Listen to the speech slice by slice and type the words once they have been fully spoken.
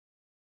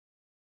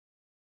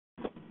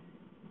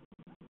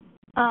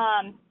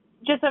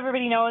Just so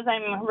everybody knows,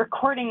 I'm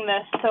recording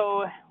this,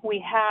 so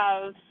we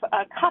have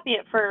a copy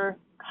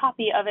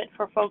of it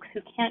for folks who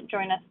can't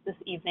join us this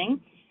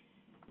evening.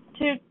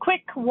 To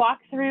quick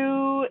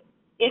walkthrough,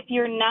 if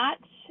you're not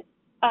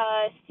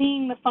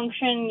seeing the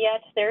function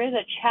yet, there is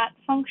a chat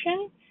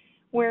function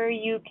where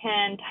you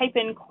can type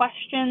in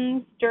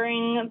questions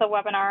during the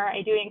webinar.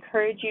 I do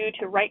encourage you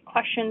to write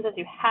questions as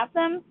you have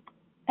them.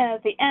 And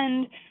at the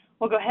end,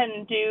 we'll go ahead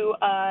and do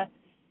a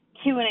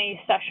Q&A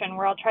session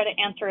where I'll try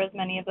to answer as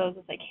many of those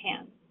as I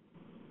can.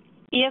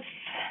 If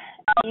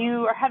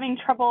you are having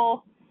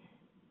trouble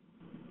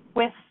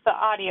with the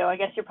audio, I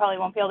guess you probably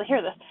won't be able to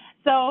hear this.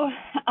 So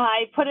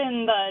I put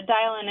in the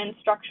dial-in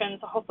instructions,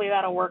 so hopefully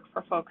that'll work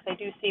for folks. I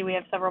do see we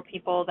have several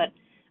people that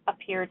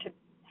appear to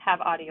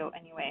have audio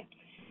anyway.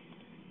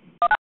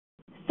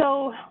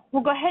 So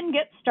we'll go ahead and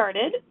get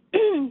started.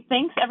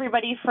 Thanks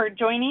everybody for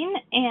joining,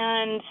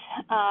 and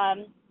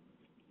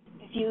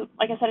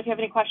like I said, if you have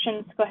any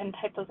questions, go ahead and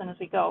type those in as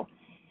we go.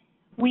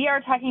 We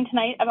are talking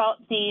tonight about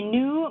the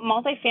new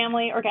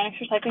multifamily organics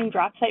recycling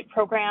drop site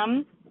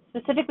program,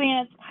 specifically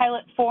in its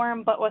pilot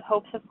form, but with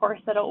hopes, of course,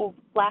 that it will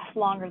last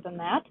longer than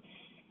that.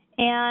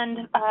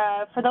 And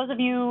for those of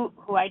you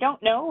who I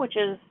don't know, which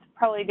is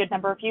probably a good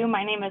number of you,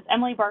 my name is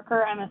Emily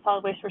Barker. I'm a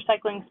solid waste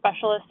recycling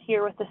specialist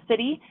here with the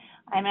city.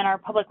 I'm in our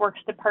public works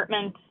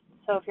department,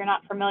 so if you're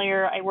not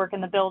familiar, I work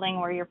in the building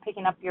where you're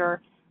picking up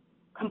your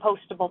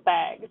compostable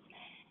bags.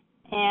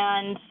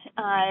 And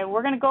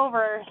we're going to go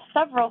over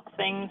several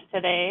things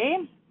today,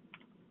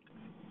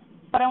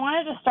 but I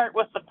wanted to start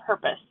with the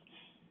purpose.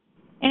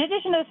 In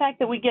addition to the fact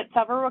that we get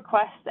several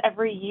requests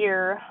every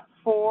year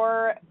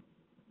for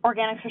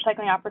organics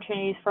recycling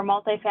opportunities for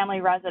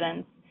multifamily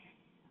residents,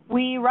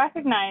 we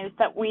recognize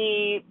that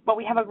we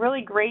have a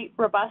really great,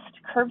 robust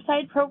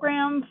curbside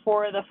program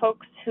for the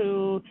folks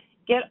who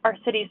get our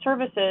city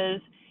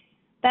services.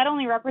 That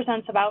only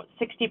represents about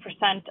 60%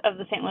 of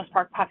the St. Louis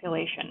Park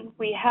population.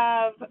 We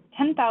have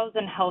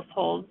 10,000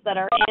 households that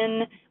are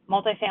in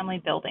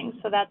multifamily buildings.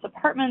 So that's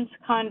apartments,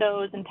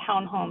 condos, and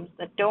townhomes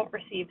that don't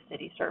receive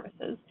city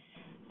services.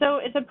 So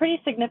it's a pretty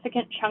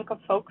significant chunk of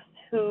folks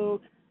who,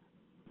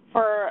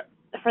 for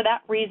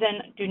that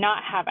reason, do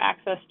not have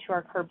access to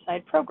our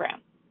curbside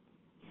program.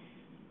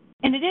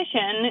 In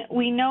addition,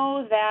 we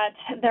know that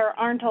there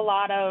aren't a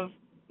lot of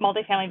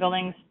multifamily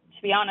buildings.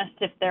 To be honest,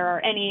 if there are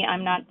any,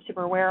 I'm not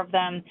super aware of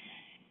them,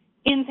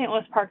 in St.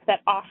 Louis Park that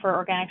offer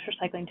organics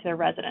recycling to their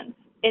residents.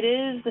 It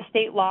is the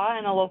state law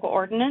and the local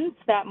ordinance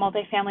that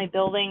multifamily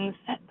buildings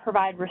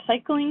provide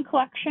recycling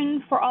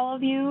collection for all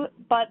of you,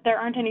 but there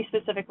aren't any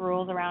specific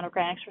rules around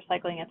organics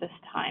recycling at this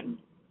time.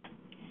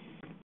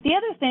 The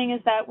other thing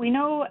is that we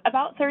know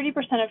about 30%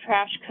 of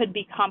trash could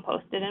be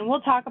composted, and we'll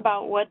talk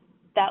about what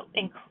that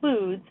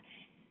includes.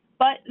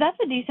 But that's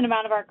a decent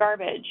amount of our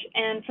garbage.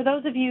 And for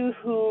those of you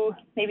who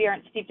maybe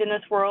aren't steeped in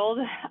this world,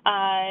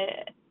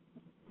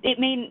 it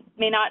may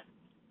not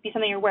be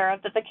something you're aware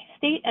of, that the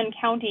state and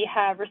county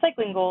have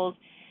recycling goals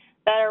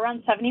that are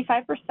around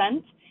 75%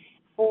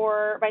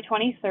 by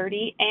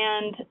 2030,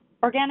 and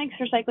organics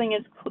recycling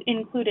is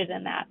included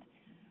in that.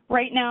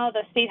 Right now,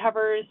 the state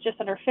hovers just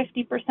under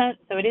 50%,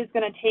 so it is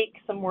going to take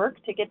some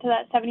work to get to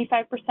that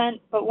 75%,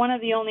 but one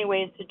of the only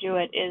ways to do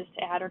it is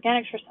to add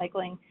organics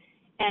recycling.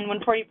 And when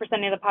 40% of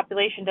the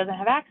population doesn't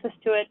have access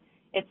to it,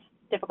 it's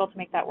difficult to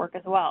make that work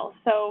as well.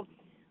 So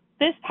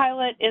this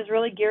pilot is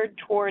really geared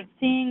towards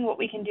seeing what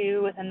we can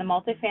do within the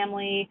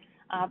multifamily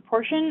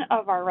portion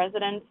of our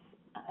residents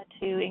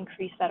to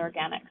increase that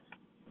organics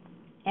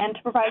and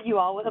to provide you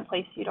all with a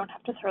place you don't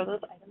have to throw those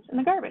items in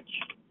the garbage.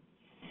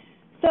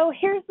 So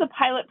here's the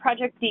pilot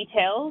project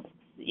details.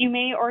 You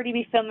may already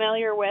be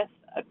familiar with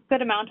a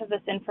good amount of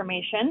this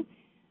information.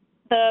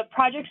 The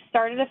project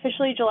started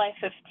officially July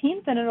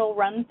 15th, and it'll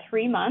run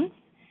 3 months.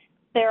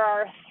 There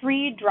are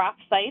 3 drop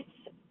sites.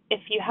 If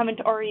you haven't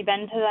already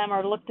been to them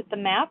or looked at the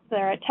map,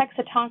 they're at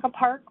Texatonka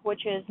Park,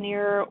 which is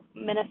near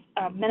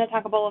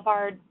Minnetonka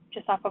Boulevard,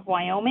 just off of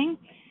Wyoming,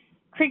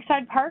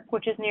 Creekside Park,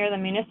 which is near the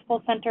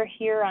Municipal Center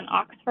here on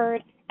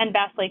Oxford, and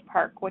Bass Lake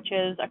Park, which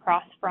is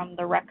across from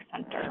the Rec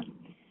Center.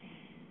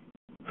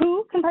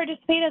 Who can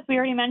participate? As we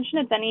already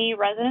mentioned, it's any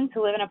residents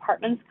who live in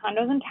apartments,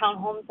 condos, and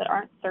townhomes that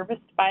aren't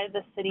serviced by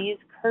the city's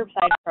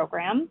curbside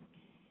program.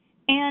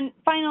 And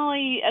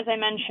finally, as I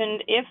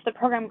mentioned, if the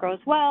program grows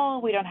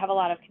well, we don't have a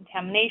lot of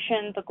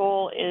contamination, the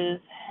goal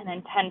is and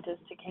intent is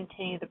to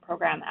continue the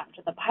program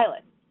after the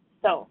pilot.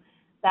 So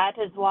that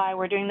is why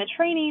we're doing the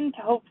training,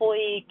 to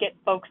hopefully get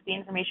folks the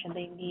information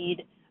they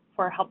need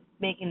for help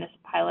making this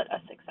pilot a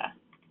success.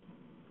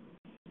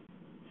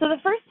 So the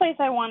first place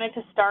I wanted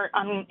to start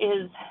on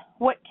is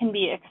what can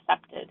be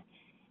accepted.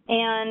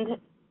 And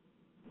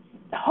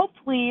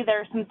hopefully there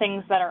are some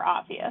things that are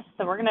obvious.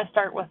 So we're going to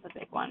start with the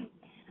big one.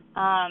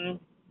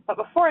 But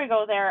before I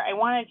go there, I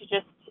wanted to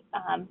just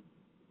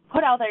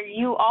put out there,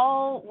 you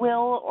all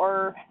will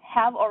or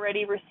have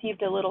already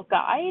received a little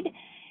guide.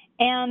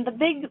 And the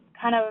big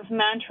kind of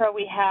mantra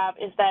we have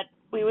is that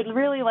we would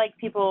really like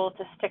people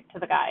to stick to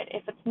the guide.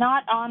 If it's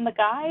not on the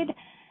guide,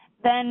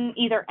 then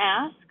either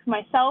ask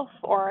myself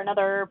or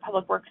another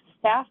public works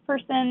staff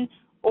person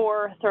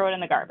or throw it in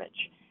the garbage.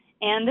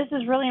 And this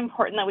is really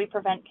important that we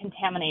prevent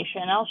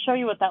contamination. I'll show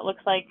you what that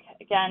looks like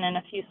again in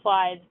a few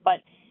slides,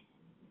 but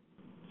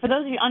for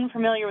those of you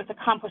unfamiliar with the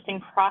composting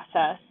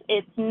process,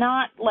 it's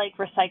not like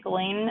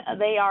recycling.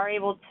 They are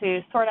able to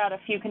sort out a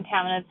few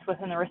contaminants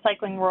within the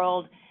recycling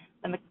world.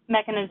 The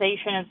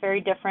mechanization is very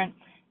different.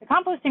 The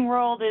composting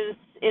world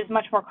is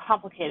much more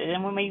complicated,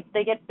 and when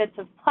they get bits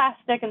of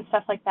plastic and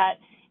stuff like that,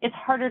 it's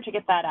harder to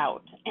get that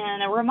out.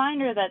 And a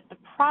reminder that the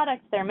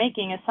product they're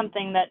making is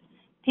something that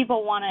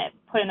people want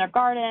to put in their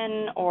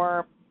garden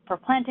or for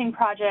planting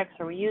projects,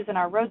 or we use in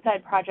our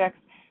roadside projects.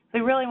 So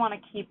we really want to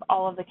keep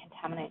all of the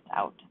contaminants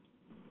out.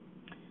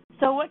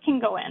 So what can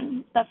go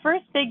in? The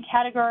first big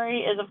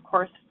category is, of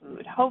course,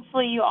 food.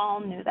 Hopefully you all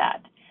knew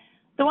that.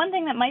 The one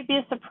thing that might be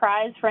a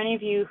surprise for any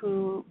of you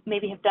who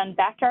maybe have done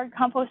backyard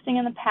composting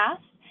in the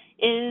past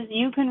is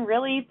you can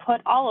really put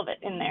all of it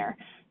in there.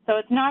 So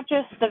it's not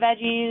just the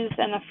veggies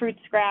and the fruit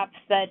scraps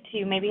that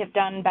you maybe have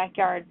done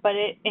backyard, but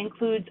it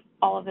includes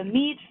all of the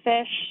meat,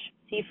 fish,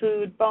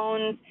 seafood,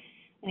 bones,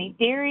 any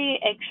dairy,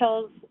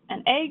 eggshells,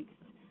 and eggs,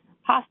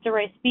 pasta,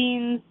 rice,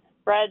 beans,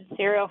 bread,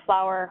 cereal,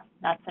 flour,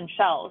 nuts, and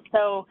shells.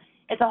 So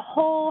it's a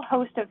whole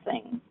host of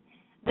things.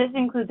 This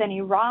includes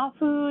any raw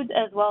foods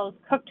as well as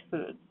cooked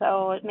foods.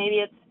 So maybe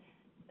it's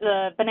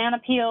the banana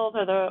peels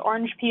or the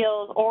orange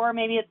peels, or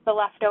maybe it's the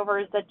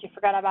leftovers that you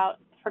forgot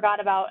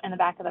about in the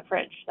back of the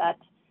fridge. That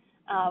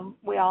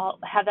we all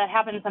have that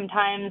happen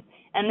sometimes,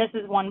 and this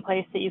is one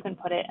place that you can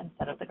put it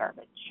instead of the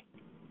garbage.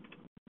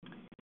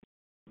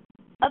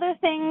 Other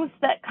things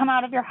that come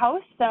out of your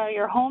house or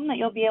your home that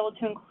you'll be able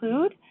to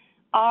include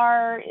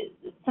are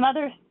some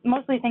other,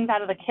 mostly things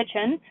out of the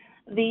kitchen.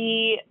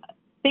 The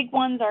big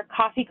ones are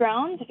coffee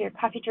grounds. If you're a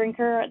coffee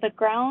drinker, the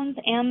grounds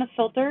and the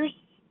filters,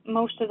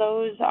 most of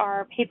those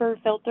are paper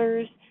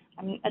filters.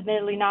 I'm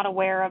admittedly not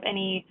aware of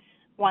any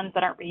ones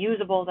that aren't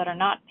reusable that are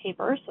not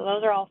paper, so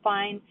those are all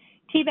fine.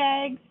 Tea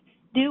bags,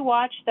 do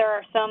watch, there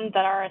are some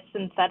that are a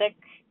synthetic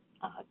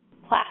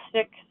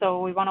plastic,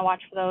 so we want to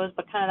watch for those,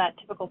 but kind of that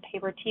typical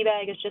paper tea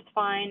bag is just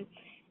fine.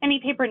 Any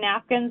paper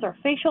napkins or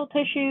facial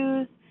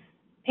tissues,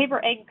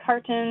 paper egg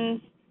cartons,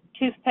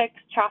 toothpicks,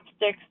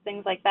 chopsticks,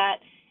 things like that,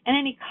 and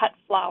any cut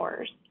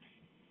flowers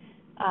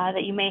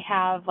that you may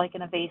have like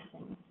in a vase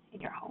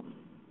in your home.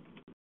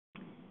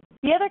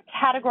 The other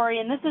category,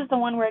 and this is the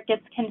one where it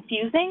gets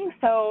confusing,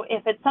 so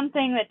if it's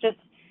something that just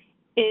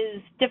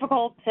is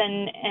difficult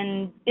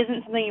and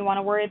isn't something you want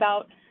to worry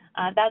about,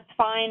 that's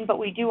fine, but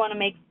we do want to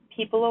make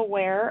people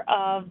aware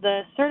of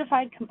the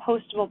certified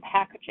compostable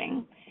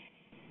packaging.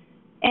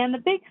 And the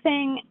big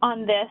thing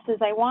on this is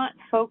I want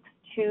folks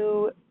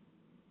to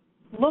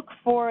look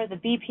for the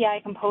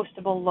BPI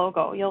compostable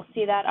logo. You'll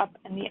see that up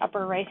in the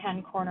upper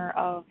right-hand corner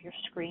of your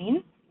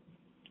screen.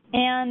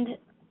 And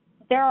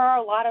there are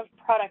a lot of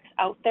products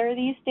out there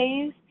these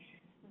days.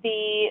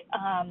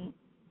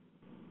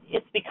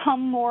 It's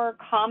become more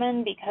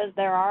common because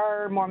there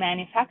are more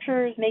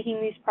manufacturers making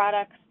these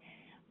products,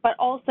 but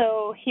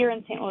also here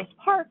in St. Louis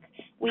Park,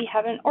 we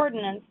have an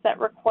ordinance that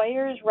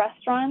requires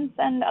restaurants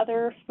and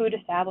other food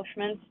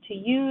establishments to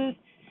use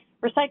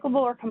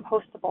recyclable or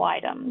compostable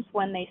items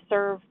when they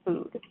serve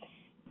food,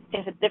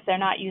 if they're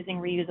not using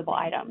reusable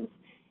items.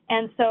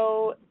 And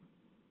so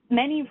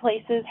many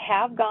places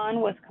have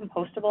gone with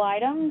compostable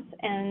items,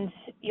 and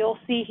you'll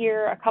see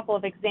here a couple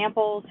of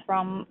examples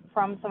from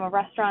some of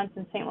restaurants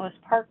in St. Louis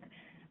Park.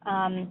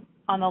 On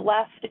the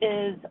left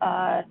is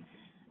a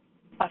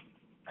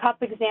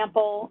cup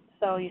example,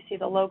 so you see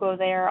the logo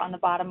there on the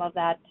bottom of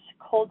that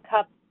cold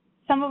cup.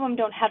 Some of them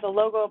don't have the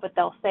logo, but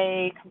they'll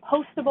say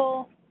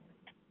compostable.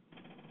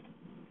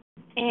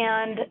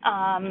 And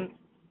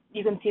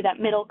you can see that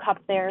middle cup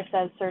there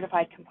says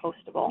certified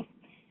compostable.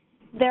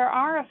 There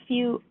are a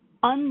few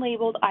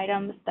unlabeled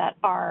items that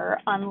are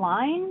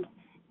unlined,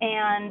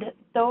 and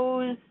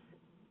those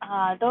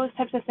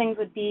types of things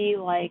would be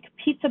like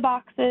pizza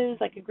boxes,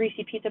 like a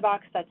greasy pizza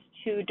box that's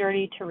too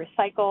dirty to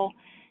recycle.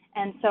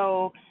 And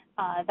so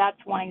that's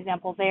one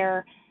example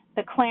there.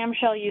 The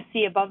clamshell you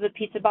see above the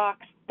pizza box,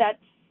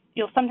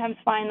 you'll sometimes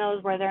find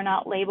those where they're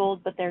not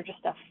labeled, but they're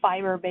just a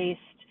fiber-based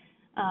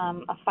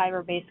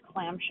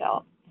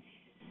clamshell.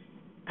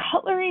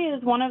 Cutlery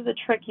is one of the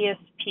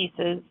trickiest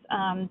pieces.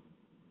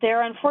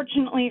 There,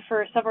 unfortunately,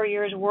 for several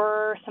years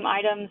were some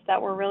items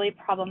that were really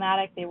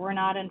problematic. They were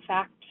not, in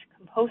fact,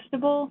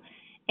 compostable,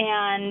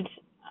 and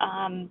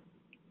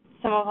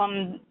some of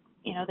them,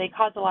 they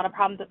caused a lot of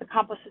problems at the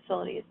compost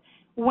facilities.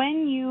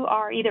 When you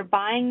are either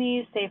buying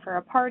these, say for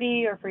a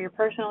party or for your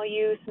personal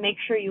use, make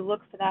sure you look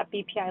for that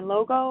BPI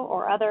logo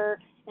or other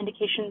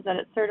indications that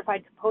it's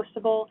certified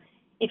compostable.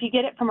 If you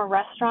get it from a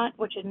restaurant,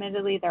 which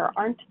admittedly there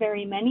aren't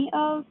very many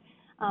of,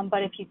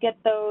 but if you get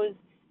those,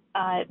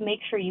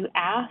 make sure you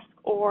ask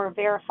or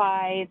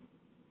verify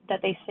that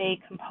they say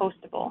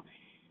compostable.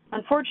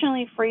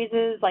 Unfortunately,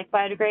 phrases like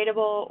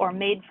biodegradable or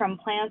made from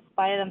plants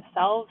by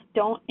themselves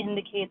don't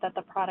indicate that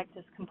the product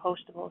is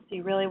compostable, so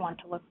you really want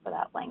to look for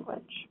that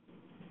language.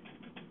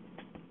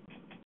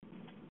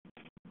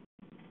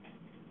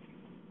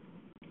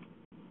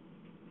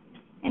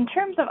 In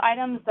terms of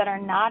items that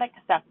are not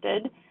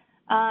accepted,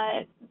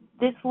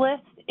 this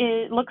list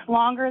looks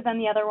longer than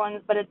the other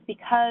ones, but it's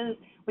because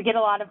we get a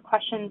lot of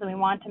questions and we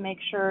want to make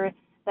sure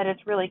that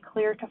it's really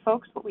clear to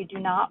folks what we do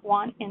not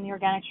want in the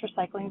organics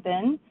recycling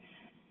bin.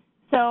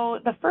 So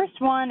the first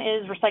one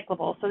is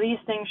recyclable. So these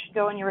things should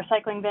go in your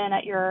recycling bin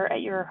at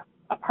your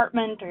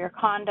apartment or your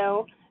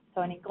condo. So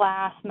any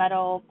glass,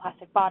 metal,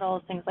 plastic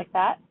bottles, things like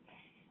that.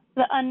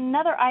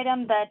 Another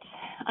item that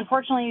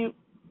unfortunately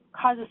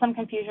causes some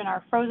confusion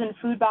are frozen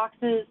food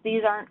boxes.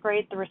 These aren't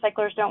great. The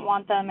recyclers don't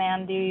want them,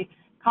 and the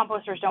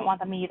composters don't want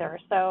them either.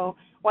 So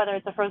whether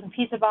it's a frozen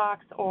pizza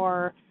box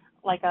or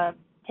like a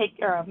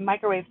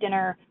microwave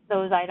dinner,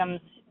 those items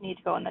need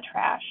to go in the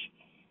trash.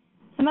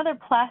 Some other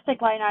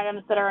plastic line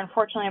items that are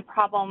unfortunately a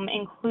problem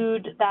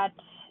include that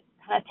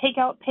kind of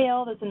takeout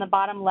pail that's in the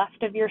bottom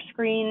left of your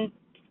screen.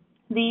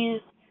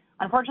 These,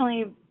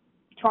 unfortunately,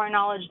 to our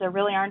knowledge, there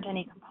really aren't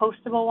any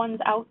compostable ones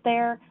out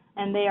there,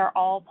 and they are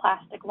all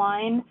plastic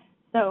lined.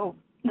 So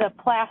the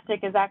plastic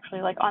is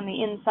actually like on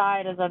the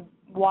inside as a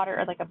water,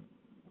 or like a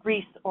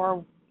grease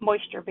or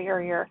moisture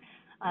barrier.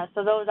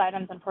 So those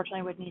items,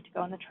 unfortunately, would need to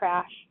go in the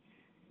trash.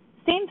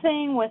 Same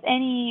thing with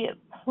any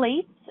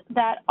plates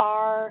that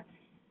are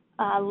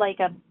like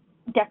a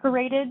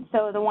decorated,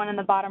 so the one in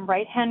the bottom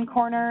right-hand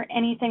corner,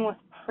 anything with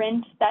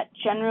print that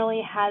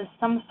generally has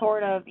some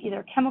sort of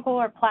either chemical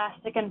or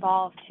plastic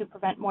involved to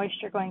prevent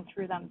moisture going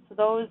through them. So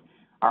those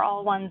are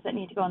all ones that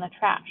need to go in the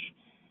trash.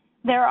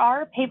 There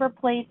are paper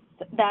plates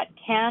that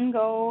can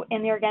go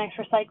in the organics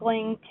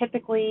recycling.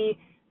 Typically,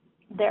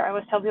 I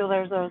always tell people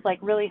there's those like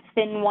really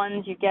thin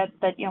ones you get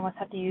that you almost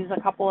have to use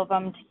a couple of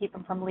them to keep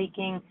them from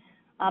leaking.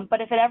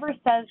 But if it ever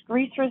says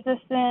grease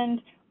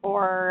resistant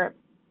or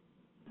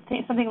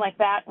something like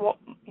that,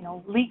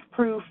 leak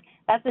proof,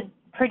 that's a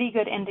pretty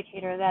good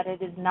indicator that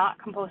it is not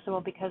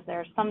compostable because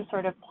there's some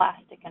sort of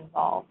plastic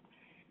involved.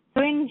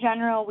 So in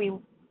general, we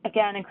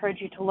again encourage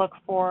you to look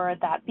for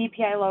that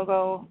BPI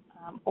logo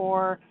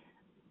or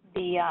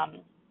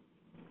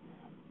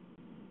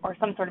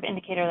some sort of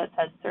indicator that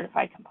says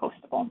certified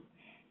compostable.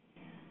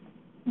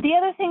 The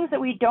other things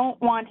that we don't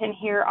want in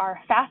here are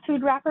fast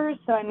food wrappers.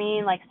 So I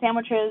mean like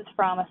sandwiches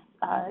from a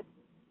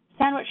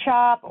sandwich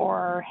shop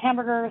or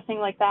hamburgers, things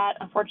like that.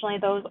 Unfortunately,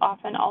 those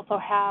often also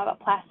have a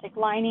plastic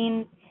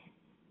lining.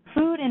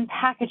 Food and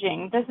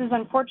packaging. This is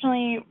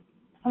unfortunately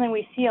something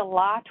we see a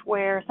lot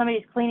where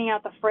somebody's cleaning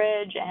out the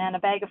fridge and a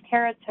bag of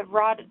carrots have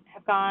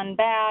gone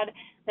bad,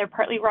 they're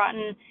partly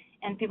rotten,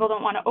 and people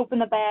don't want to open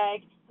the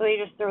bag, so they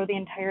just throw the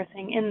entire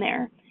thing in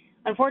there.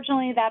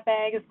 Unfortunately, that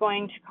bag is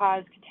going to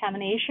cause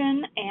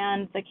contamination,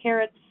 and the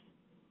carrots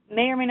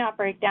may or may not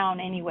break down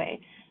anyway.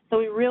 So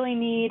we really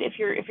need, if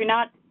you're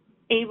not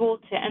able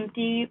to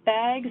empty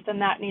bags, then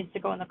that needs to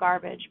go in the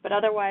garbage. But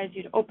otherwise,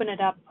 you'd open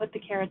it up, put the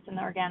carrots in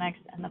the organics,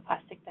 and the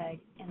plastic bag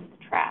in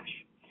the trash.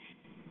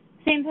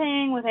 Same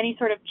thing with any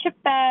sort of chip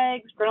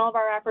bags, granola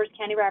bar wrappers,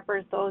 candy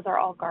wrappers, those are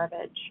all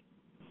garbage.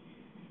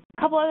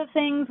 A couple other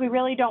things we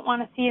really don't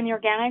want to see in the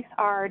organics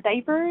are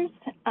diapers.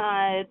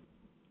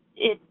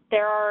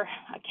 There are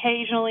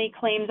occasionally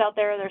claims out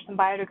there, there's some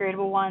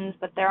biodegradable ones,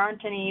 but there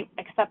aren't any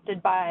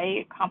accepted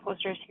by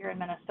composters here in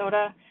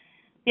Minnesota.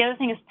 The other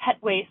thing is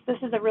pet waste. This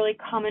is a really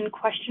common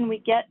question we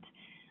get.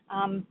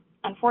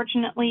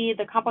 Unfortunately,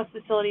 the compost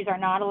facilities are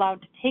not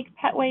allowed to take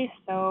pet waste,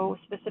 so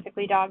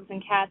specifically dogs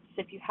and cats.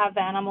 If you have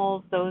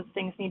animals, those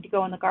things need to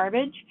go in the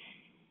garbage.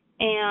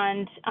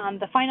 And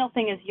the final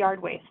thing is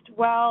yard waste.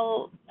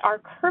 Well, our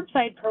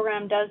curbside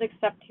program does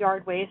accept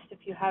yard waste. If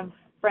you have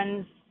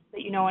friends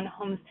that you know in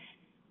homes,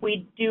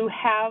 we do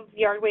have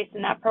yard waste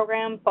in that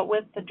program, but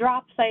with the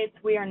drop sites,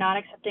 we are not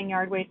accepting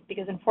yard waste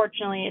because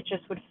unfortunately it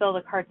just would fill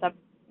the carts up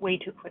way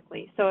too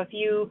quickly. So if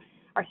you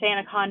are, say, in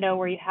a condo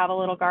where you have a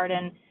little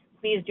garden,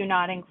 please do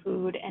not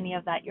include any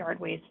of that yard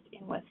waste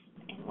in with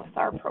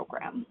our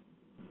program.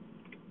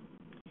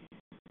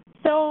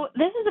 So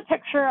this is a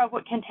picture of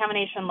what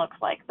contamination looks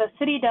like. The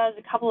city does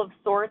a couple of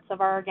sorts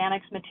of our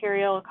organics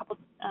material,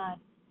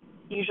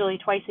 usually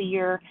twice a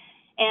year,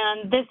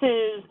 and this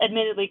is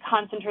admittedly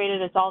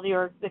concentrated. It's all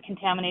the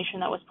contamination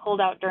that was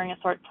pulled out during a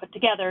sort put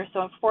together,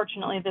 so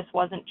unfortunately this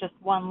wasn't just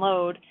one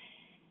load.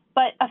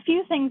 But a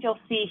few things you'll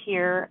see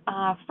here.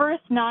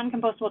 First,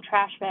 non-compostable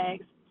trash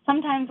bags.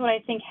 Sometimes what I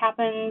think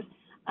happens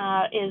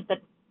is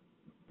that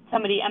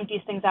somebody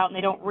empties things out and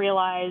they don't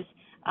realize,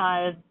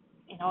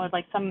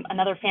 like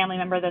another family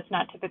member that's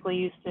not typically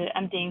used to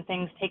emptying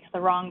things takes the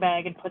wrong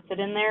bag and puts it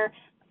in there.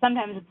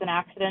 Sometimes it's an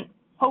accident.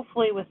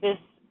 Hopefully with this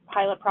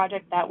pilot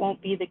project that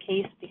won't be the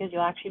case because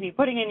you'll actually be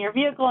putting it in your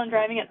vehicle and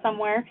driving it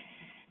somewhere.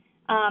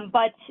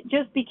 But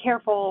just be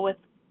careful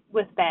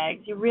with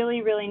bags. You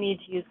really, really need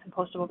to use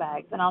compostable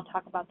bags, and I'll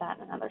talk about that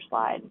in another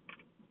slide.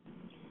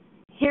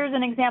 Here's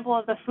an example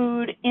of the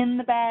food in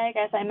the bag,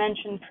 as I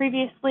mentioned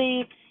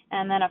previously,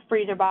 and then a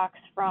freezer box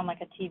from like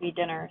a TV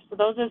dinner. So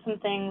those are some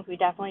things we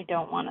definitely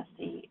don't want to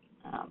see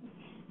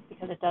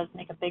because it does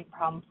make a big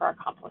problem for our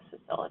compost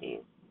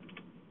facilities.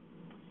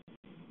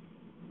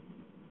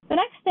 The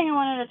next thing I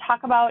wanted to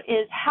talk about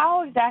is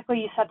how exactly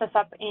you set this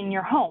up in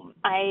your home.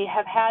 I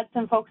have had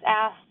some folks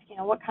ask,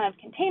 what kind of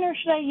container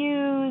should I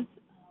use?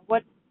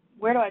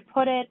 Where do I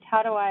put it?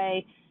 How do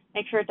I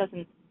make sure it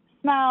doesn't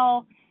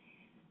smell?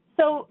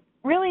 So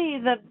really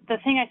the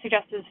thing I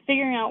suggest is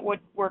figuring out what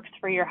works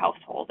for your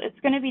household. It's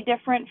going to be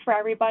different for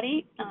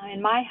everybody.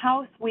 In my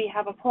house, we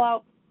have a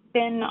pull-out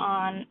bin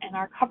in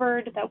our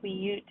cupboard that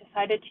we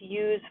decided to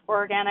use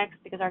for organics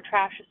because our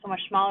trash is so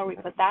much smaller. We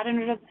put that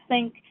under the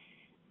sink.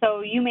 So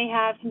you may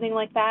have something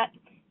like that.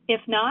 If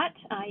not,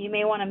 you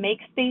may want to make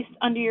space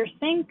under your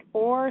sink,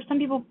 or some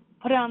people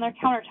put it on their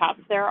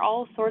countertops. There are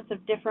all sorts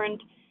of different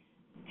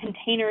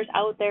containers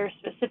out there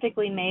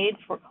specifically made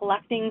for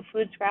collecting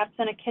food scraps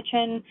in a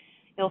kitchen.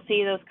 You'll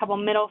see those couple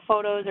middle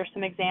photos are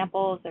some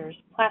examples. There's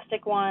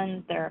plastic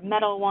ones, there are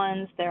metal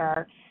ones, there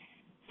are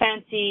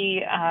fancy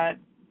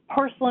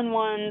porcelain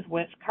ones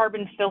with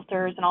carbon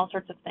filters and all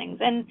sorts of things.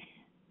 And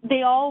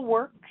they all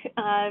work,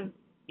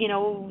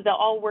 they'll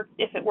all work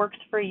if it works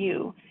for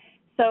you.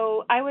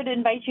 So I would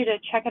invite you to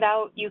check it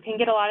out. You can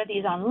get a lot of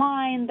these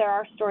online. There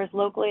are stores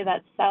locally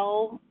that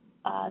sell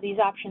these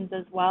options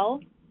as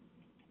well.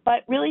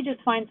 But really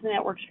just find something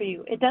that works for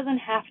you. It doesn't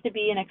have to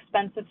be an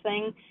expensive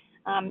thing.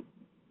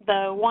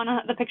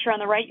 The picture on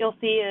the right you'll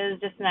see is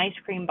just an ice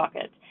cream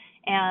bucket.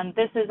 And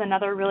this is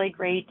another really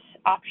great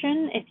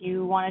option if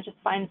you want to just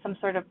find some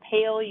sort of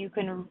pail you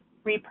can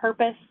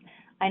repurpose.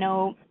 I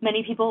know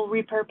many people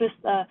repurpose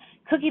the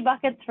cookie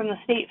buckets from the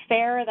state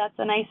fair. That's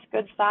a nice,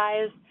 good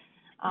size.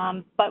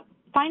 But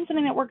find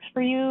something that works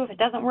for you. If it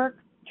doesn't work,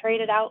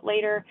 trade it out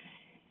later.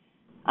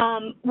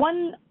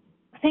 One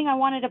thing I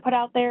wanted to put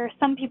out there,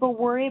 some people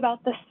worry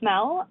about the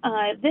smell.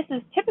 This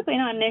is typically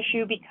not an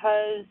issue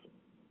because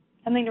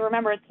something to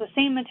remember, it's the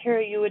same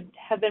material you would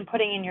have been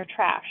putting in your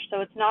trash.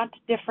 So it's not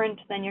different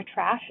than your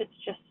trash, it's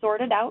just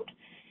sorted out.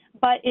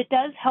 But it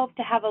does help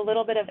to have a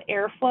little bit of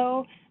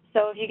airflow.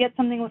 So if you get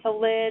something with a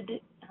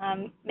lid,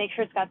 make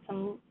sure it's got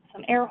some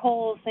air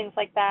holes, things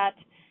like that.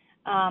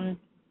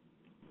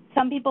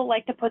 Some people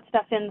like to put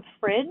stuff in the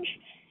fridge,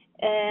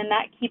 and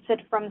that keeps it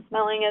from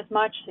smelling as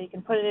much, so you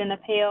can put it in a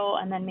pail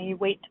and then maybe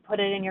wait to put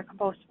it in your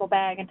compostable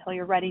bag until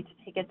you're ready to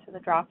take it to the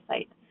drop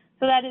site.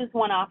 So that is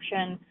one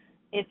option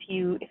if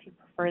you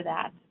prefer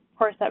that. Of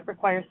course, that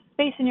requires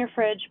space in your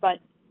fridge, but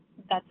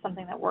that's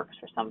something that works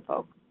for some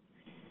folks.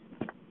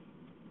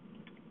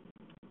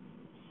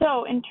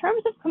 So in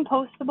terms of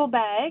compostable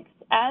bags,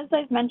 as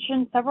I've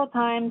mentioned several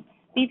times,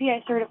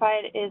 BPI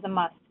certified is a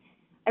must.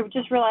 I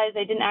just realized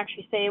I didn't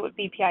actually say what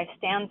BPI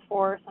stands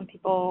for.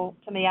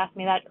 Somebody asked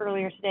me that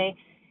earlier today.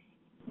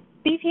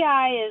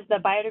 BPI is the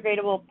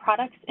Biodegradable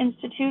Products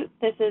Institute.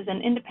 This is an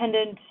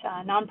independent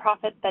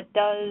nonprofit that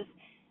does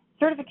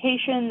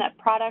certification that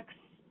products,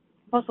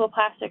 compostable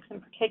plastics in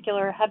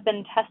particular, have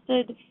been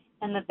tested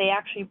and that they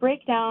actually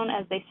break down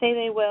as they say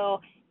they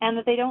will, and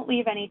that they don't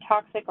leave any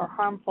toxic or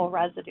harmful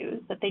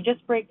residues, that they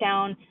just break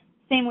down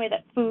the same way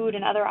that food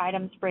and other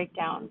items break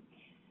down.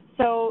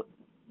 So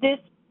this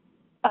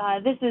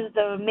is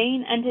the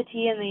main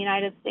entity in the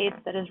United States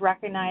that is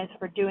recognized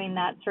for doing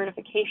that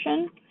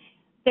certification.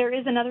 There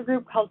is another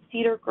group called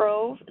Cedar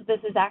Grove. This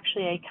is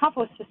actually a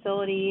compost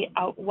facility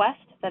out west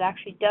that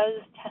actually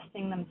does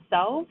testing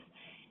themselves.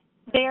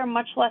 They are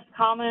much less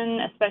common,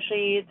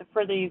 especially the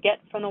further you get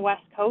from the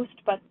West Coast,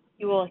 but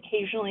you will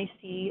occasionally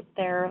see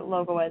their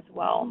logo as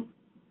well,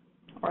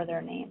 or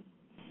their name.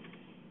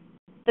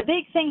 The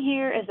big thing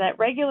here is that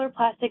regular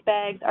plastic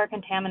bags are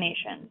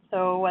contamination.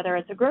 So whether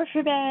it's a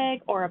grocery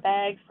bag or a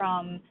bag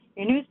from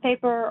your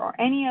newspaper or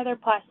any other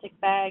plastic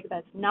bag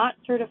that's not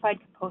certified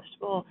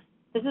compostable,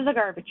 this is a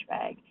garbage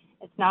bag.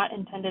 It's not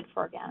intended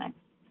for organics.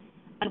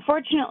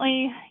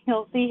 Unfortunately,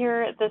 you'll see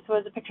here, this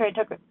was a picture I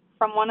took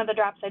from one of the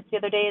drop sites the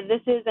other day.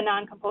 This is a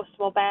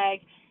non-compostable bag,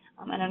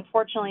 and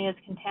unfortunately is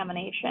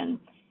contamination.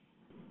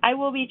 I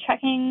will be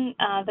checking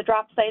the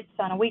drop sites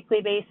on a weekly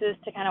basis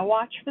to kind of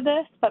watch for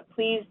this, but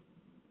please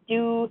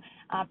do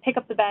pick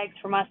up the bags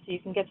from us so you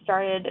can get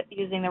started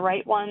using the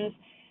right ones.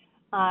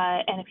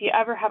 And if you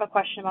ever have a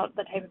question about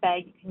the type of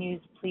bag you can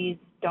use, please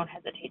don't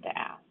hesitate to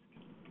ask.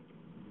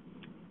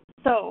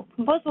 So,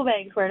 compostable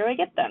bags, where do I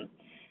get them?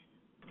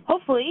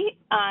 Hopefully,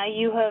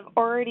 you have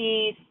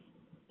already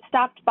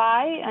stopped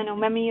by. I know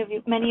many of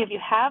you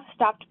have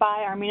stopped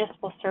by our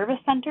municipal service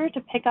center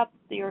to pick up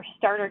your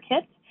starter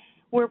kits.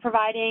 We're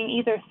providing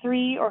either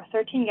 3 or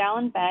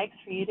 13-gallon bags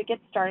for you to get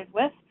started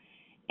with,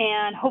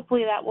 and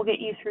hopefully that will get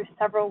you through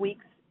several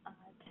weeks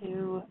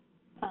to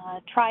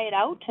try it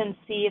out and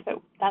see if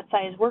that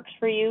size works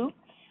for you.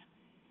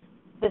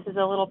 This is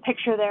a little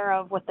picture there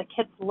of what the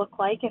kits look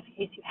like in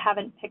case you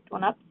haven't picked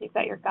one up. So you've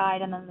got your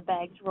guide and then the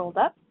bags rolled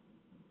up.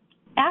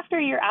 After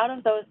you're out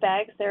of those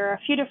bags, there are a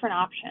few different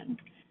options.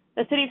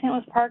 The City of St.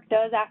 Louis Park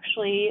does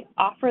actually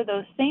offer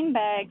those same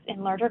bags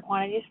in larger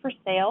quantities for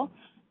sale.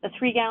 The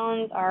 3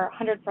 gallons are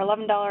 100 for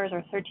 $11,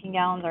 or 13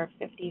 gallons are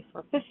 50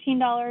 for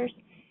 $15.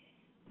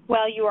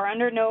 While you are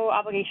under no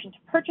obligation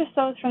to purchase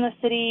those from the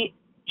city,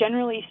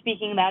 generally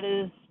speaking, that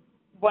is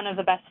one of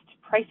the best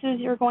prices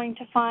you're going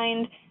to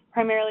find,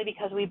 primarily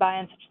because we buy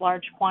in such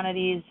large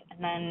quantities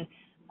and then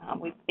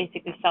we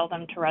basically sell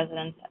them to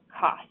residents at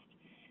cost.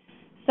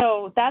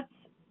 So that's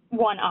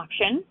one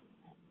option.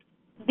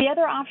 The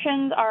other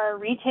options are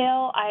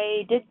retail.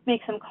 I did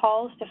make some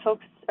calls to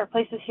folks or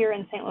places here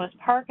in St. Louis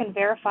Park and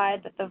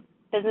verified that the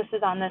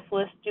businesses on this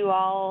list do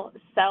all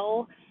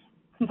sell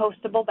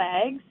compostable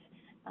bags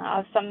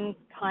of some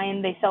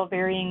kind. They sell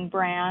varying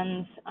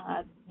brands.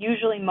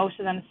 Usually most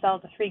of them sell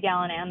the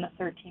 3-gallon and the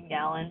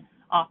 13-gallon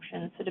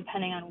options. So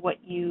depending on what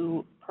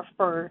you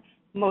prefer,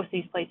 most of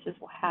these places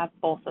will have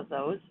both of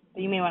those.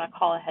 But you may want to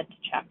call ahead to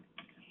check.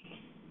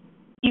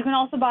 You can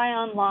also buy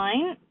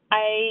online.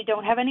 I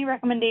don't have any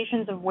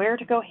recommendations of where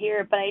to go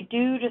here, but I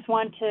do just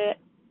want to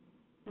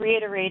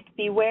reiterate,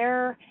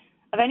 beware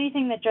of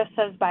anything that just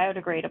says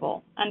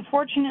biodegradable.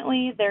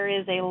 Unfortunately, there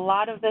is a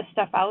lot of this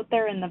stuff out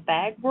there in the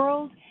bag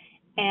world,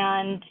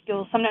 and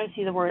you'll sometimes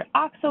see the word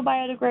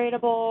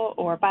oxo-biodegradable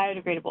or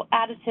biodegradable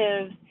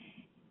additives.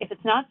 If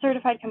it's not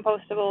certified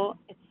compostable,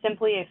 it's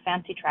simply a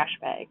fancy trash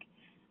bag.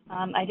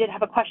 I did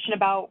have a question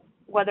about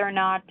whether or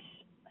not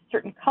a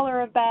certain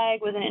color of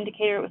bag was an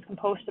indicator it was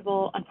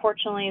compostable.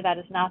 Unfortunately, that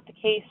is not the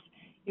case.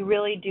 You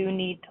really do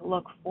need to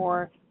look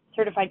for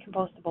certified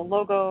compostable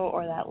logo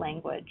or that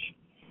language.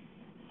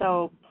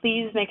 So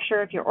please make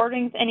sure if you're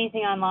ordering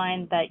anything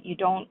online that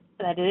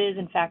that it is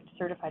in fact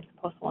certified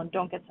compostable, and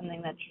don't get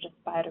something that's just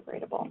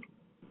biodegradable.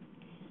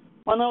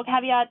 One little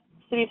caveat,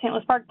 City of St.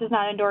 Louis Park does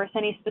not endorse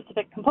any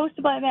specific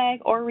compostable bag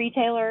or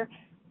retailer.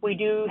 We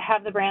do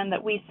have the brand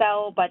that we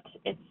sell, but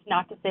it's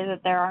not to say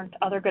that there aren't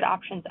other good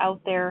options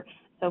out there,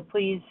 so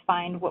please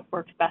find what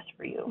works best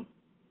for you.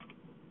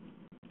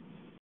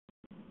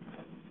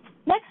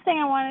 Next thing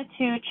I wanted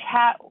to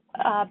chat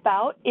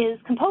about is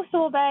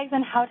compostable bags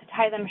and how to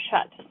tie them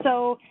shut.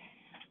 So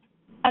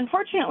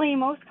unfortunately,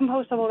 most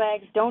compostable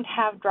bags don't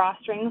have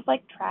drawstrings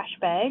like trash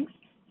bags,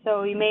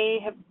 so you may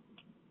have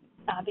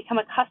become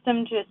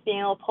accustomed to just being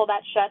able to pull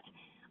that shut.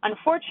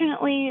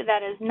 Unfortunately,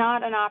 that is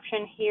not an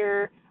option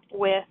here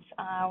with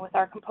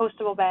our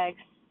compostable bags.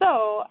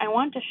 So I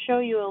want to show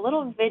you a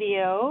little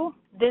video.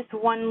 This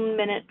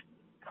 1-minute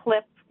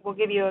clip will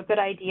give you a good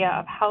idea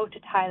of how to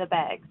tie the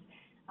bags.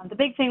 The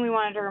big thing we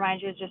wanted to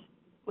remind you is just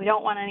we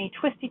don't want any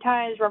twisty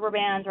ties, rubber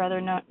bands, or other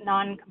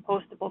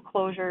non-compostable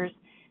closures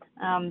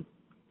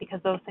because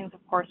those things,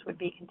 of course, would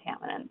be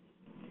contaminants.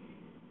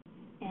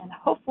 And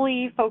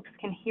hopefully folks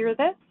can hear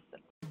this.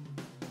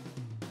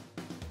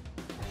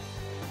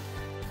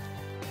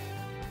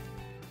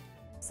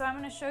 So I'm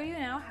going to show you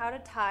now how to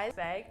tie the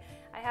bag.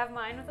 I have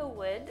mine with a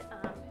lid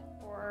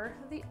for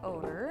the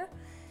odor,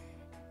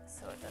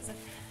 so it doesn't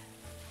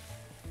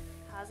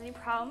cause any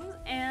problems.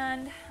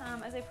 And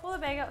as I pull the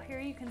bag out here,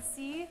 you can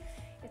see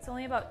it's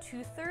only about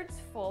 2/3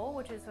 full,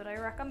 which is what I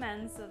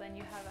recommend, so then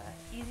you have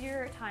an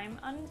easier time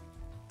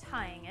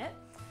untying it.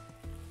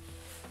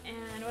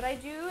 And what I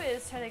do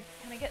is try to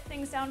kind of get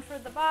things down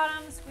toward the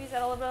bottom, squeeze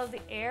out a little bit of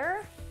the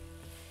air,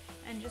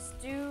 and just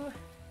do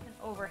an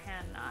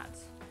overhand knot.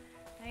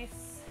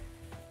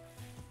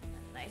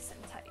 Nice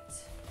and tight.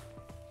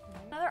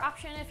 Another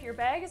option, if your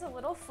bag is a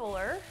little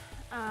fuller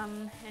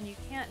and you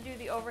can't do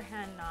the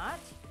overhand knot,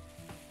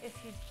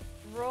 if you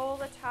roll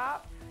the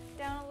top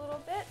down a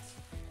little bit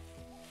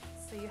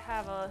so you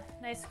have a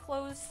nice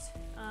closed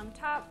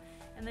top,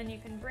 and then you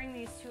can bring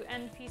these two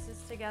end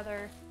pieces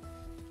together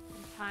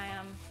and tie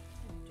them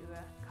and do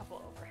a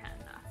couple overhand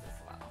knots as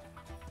well.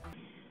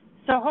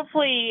 So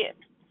hopefully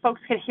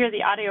folks could hear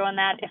the audio on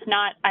that. If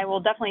not, I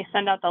will definitely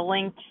send out the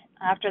link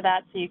after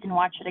that so you can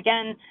watch it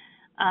again.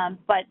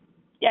 But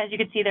as you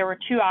can see, there were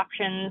two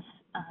options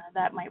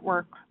that might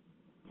work.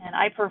 And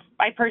I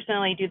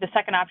personally do the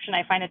second option.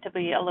 I find it to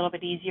be a little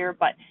bit easier,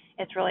 but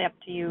it's really up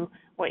to you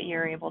what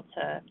you're able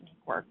to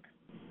make work.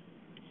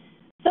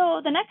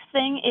 So the next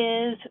thing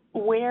is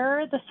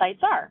where the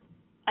sites are.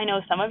 I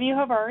know some of you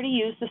have already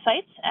used the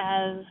sites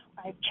as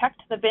I've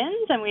checked the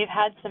bins, and we've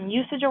had some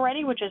usage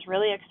already, which is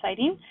really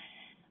exciting.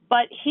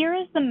 But here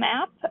is the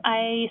map.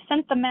 I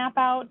sent the map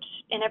out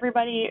to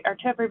everybody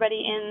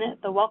in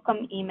the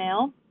welcome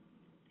email.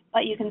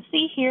 But you can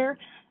see here,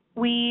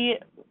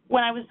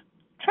 when I was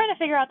trying to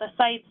figure out the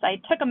sites, I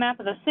took a map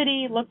of the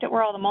city, looked at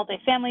where all the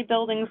multifamily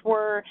buildings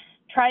were,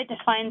 tried to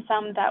find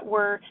some that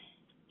were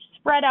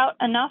spread out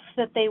enough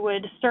that they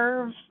would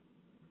serve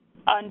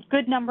a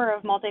good number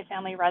of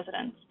multifamily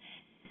residents.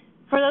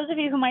 For those of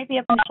you who might be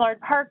up in Schillard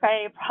Park,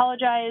 I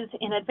apologize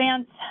in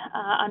advance.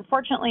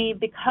 Unfortunately,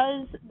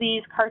 because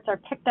these carts are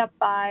picked up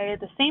by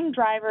the same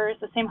drivers,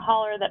 the same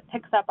hauler that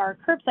picks up our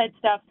curbside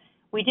stuff,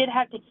 we did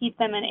have to keep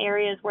them in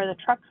areas where the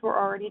trucks were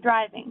already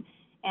driving.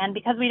 And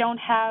because we don't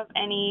have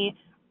any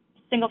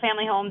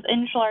single-family homes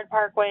in Schillard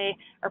Parkway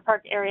or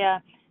Park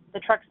area, the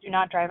trucks do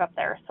not drive up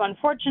there. So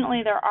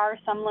unfortunately, there are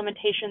some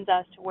limitations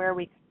as to where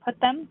we could put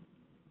them.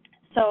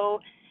 So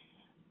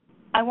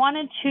I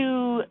wanted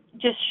to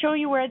just show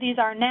you where these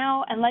are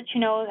now and let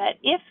you know that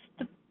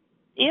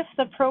if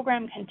the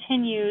program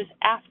continues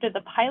after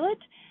the pilot,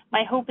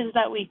 my hope is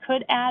that we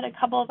could add a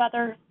couple of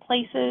other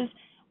places.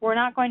 We're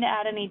not going to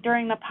add any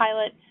during the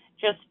pilot,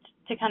 just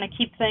to kind of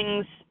keep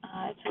things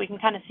so we can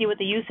kind of see what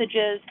the usage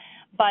is.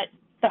 But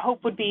the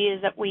hope would be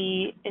if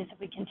we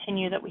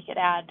continue that we could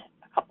add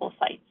a couple of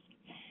sites.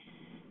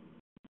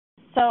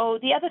 So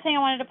the other thing I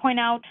wanted to point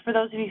out for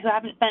those of you who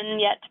haven't been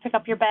yet to pick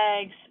up your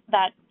bags,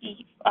 that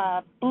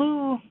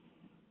blue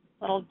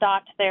little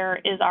dot there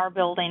is our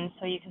building.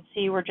 So you can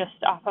see we're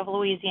just off of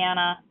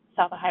Louisiana,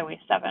 south of Highway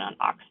 7 on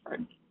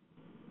Oxford.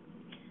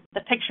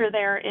 The picture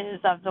there is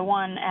of the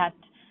one at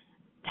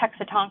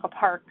Texatonka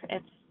Park.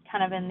 It's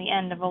kind of in the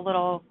end of a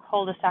little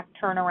cul-de-sac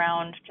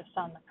turnaround just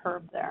on the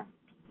curb there.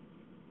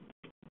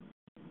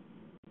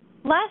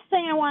 Last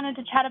thing I wanted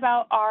to chat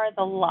about are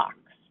the locks.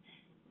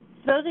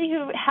 For those of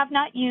you who have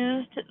not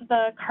used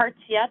the carts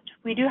yet,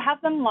 we do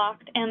have them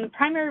locked, and the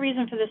primary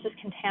reason for this is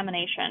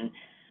contamination.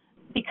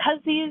 Because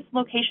these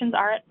locations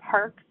are at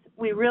parks,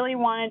 we really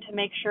wanted to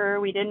make sure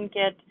we didn't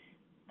get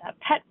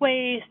pet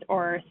waste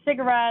or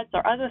cigarettes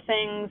or other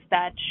things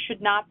that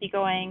should not be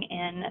going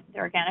in the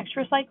organics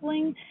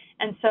recycling.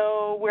 And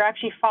so we're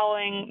actually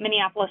following,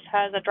 Minneapolis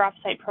has a drop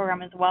site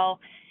program as well,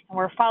 and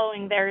we're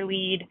following their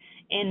lead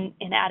in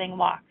adding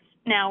locks.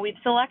 Now, we've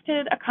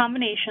selected a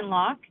combination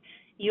lock.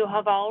 You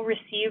have all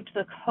received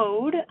the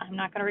code. I'm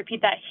not going to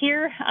repeat that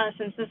here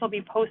since this will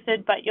be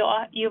posted, but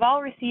you've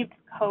all received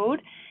the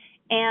code.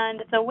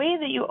 And the way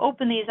that you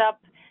open these up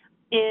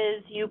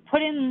is you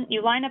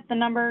line up the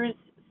numbers,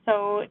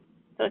 so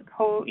the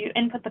code, you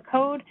input the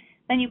code,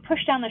 then you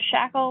push down the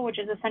shackle, which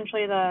is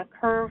essentially the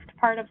curved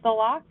part of the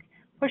lock,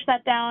 push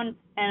that down,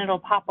 and it'll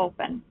pop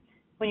open.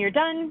 When you're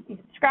done, you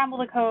can scramble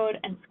the code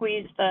and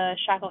squeeze the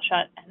shackle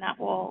shut, and that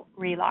will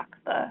relock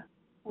it.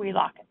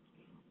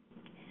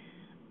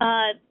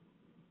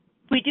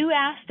 We do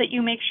ask that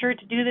you make sure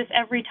to do this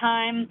every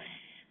time.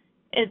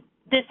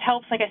 This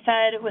helps, like I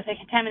said, with a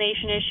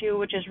contamination issue,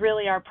 which is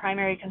really our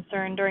primary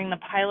concern during the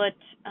pilot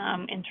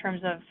in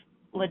terms of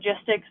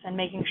logistics and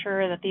making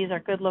sure that these are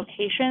good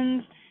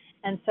locations.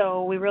 And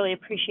so we really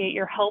appreciate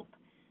your help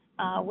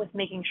with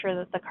making sure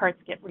that the carts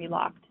get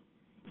relocked.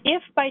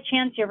 If by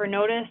chance you ever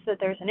notice that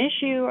there's an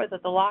issue or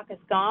that the lock is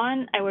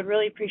gone, I would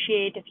really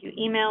appreciate if you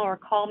email or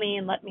call me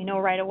and let me know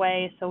right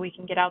away so we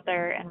can get out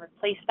there and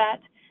replace that.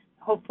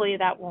 Hopefully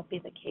that won't be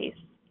the case.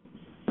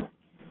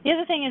 The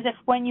other thing is if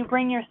when you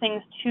bring your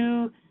things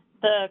to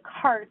the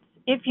carts,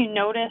 if you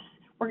notice,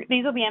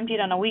 these will be emptied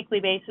on a weekly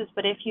basis,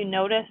 but if you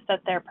notice that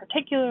they're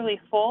particularly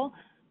full,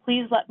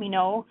 please let me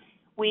know.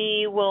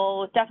 We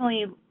will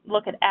definitely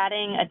look at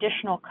adding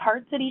additional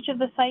carts at each of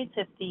the sites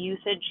if the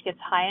usage gets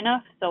high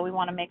enough. So we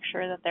want to make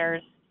sure that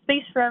there's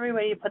space for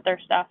everybody to put their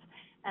stuff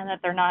and that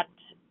they're not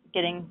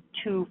getting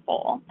too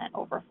full and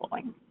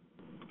overflowing.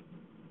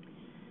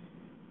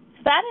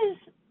 So that is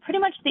pretty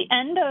much the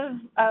end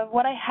of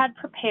what I had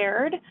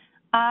prepared.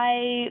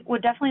 I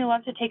would definitely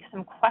love to take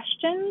some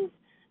questions.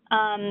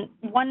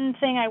 One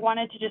thing I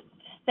wanted to just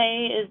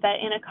say is that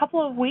in a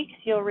couple of weeks,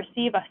 you'll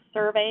receive a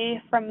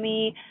survey from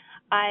me.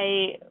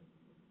 I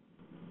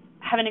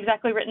haven't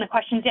exactly written the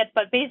questions yet,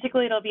 but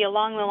basically it'll be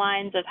along the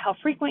lines of how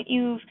frequent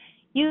you've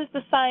used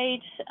the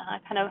site,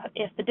 kind of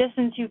if the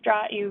distance you've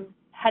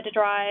had to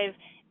drive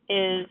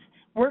is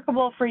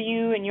workable for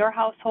you and your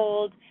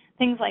household,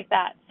 things like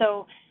that.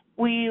 So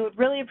we would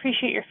really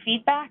appreciate your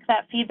feedback.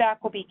 That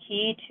feedback will be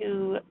key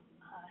to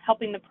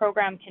helping the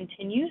program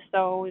continue,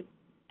 so we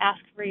ask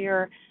for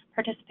your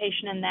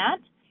participation in that.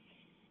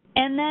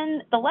 And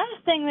then the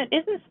last thing that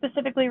isn't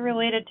specifically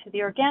related to the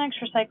organics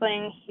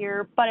recycling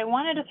here, but I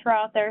wanted to throw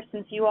out there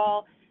since you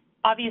all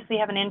obviously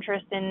have an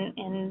interest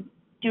in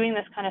doing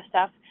this kind of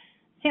stuff,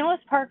 St. Louis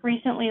Park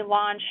recently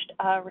launched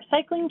a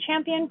Recycling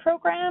Champion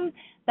program.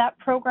 That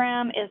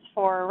program is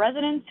for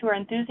residents who are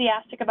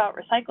enthusiastic about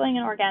recycling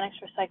and organics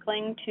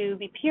recycling to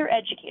be peer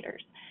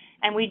educators.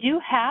 And we do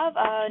have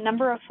a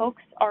number of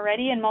folks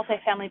already in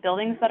multifamily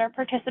buildings that are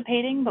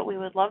participating, but we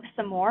would love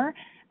some more,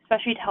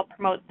 especially to help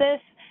promote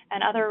this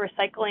and other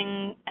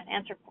recycling and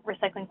answer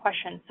recycling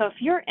questions. So if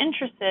you're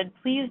interested,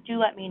 please do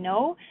let me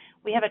know.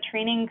 We have a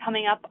training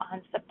coming up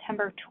on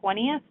September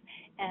 20th,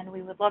 and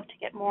we would love to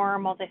get more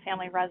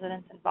multifamily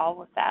residents involved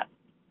with that.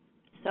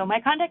 So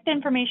my contact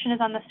information is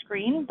on the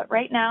screen, but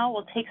right now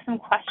we'll take some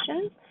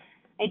questions.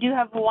 I do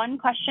have one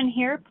question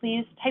here.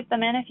 Please type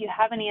them in if you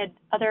have any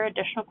other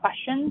additional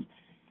questions.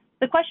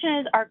 The question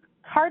is, are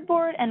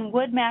cardboard and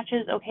wood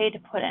matches okay to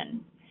put in?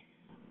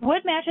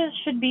 Wood matches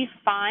should be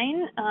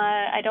fine.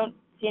 I don't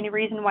see any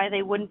reason why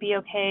they wouldn't be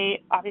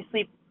okay.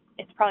 Obviously,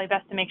 it's probably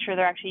best to make sure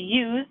they're actually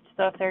used.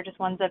 So if they're just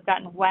ones that have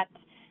gotten wet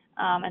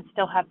and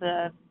still have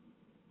the,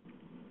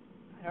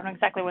 I don't know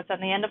exactly what's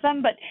on the end of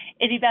them, but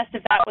it'd be best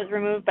if that was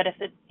removed. But if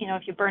it,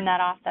 if you burn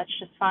that off, that's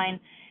just fine.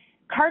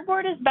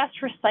 Cardboard is best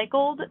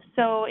recycled.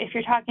 So if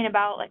you're talking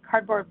about like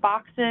cardboard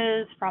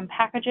boxes from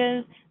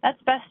packages, that's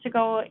best to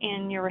go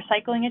in your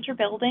recycling at your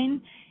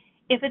building.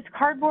 If it's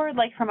cardboard,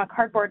 like from a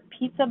cardboard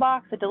pizza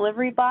box, a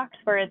delivery box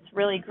where it's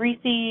really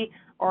greasy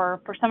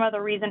or for some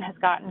other reason has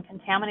gotten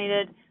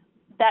contaminated,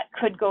 that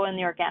could go in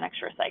the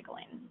organics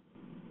recycling.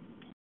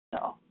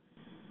 So,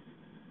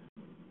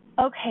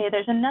 okay,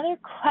 there's another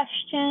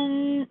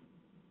question.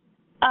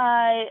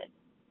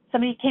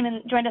 Somebody came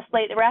and joined us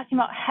late. They were asking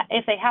about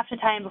if they have to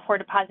tie in before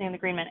depositing the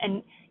agreement.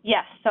 And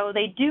yes, so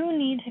they do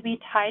need to be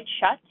tied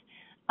shut.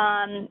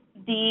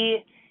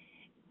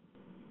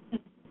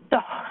 So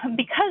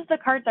because the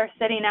carts are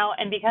sitting out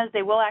and because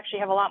they will actually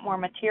have a lot more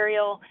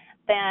material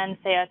than,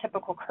 say, a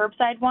typical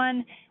curbside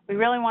one, we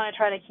really want to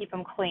try to keep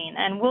them clean.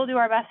 And we'll do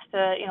our best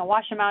to,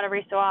 wash them out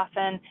every so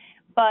often,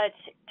 but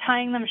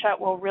tying them shut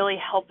will really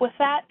help with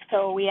that.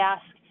 So we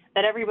ask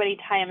that everybody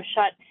tie them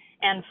shut.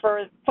 And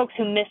for folks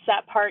who missed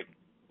that part,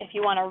 if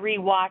you want to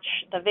re-watch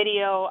the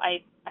video,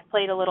 I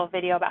played a little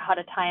video about how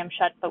to tie them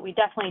shut, but we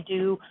definitely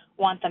do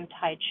want them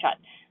tied shut.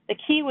 The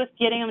key with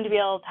getting them to be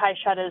able to tie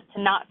shut is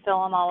to not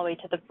fill them all the way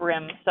to the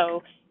brim.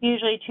 So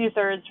usually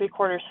 2/3,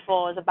 3/4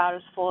 full is about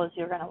as full as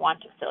you're going to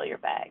want to fill your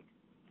bag.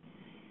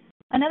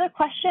 Another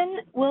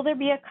question, will there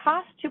be a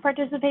cost to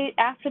participate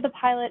after the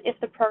pilot if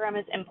the program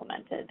is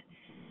implemented?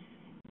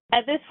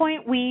 At this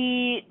point,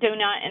 we do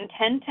not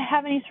intend to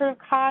have any sort of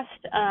cost.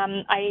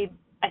 I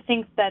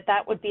think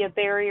that would be a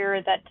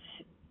barrier that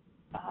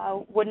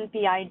wouldn't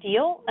be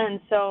ideal,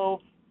 and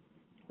so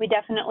we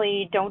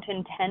definitely don't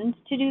intend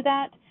to do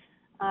that.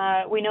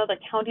 We know the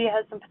county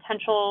has some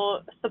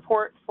potential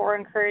support for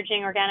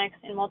encouraging organics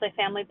in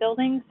multifamily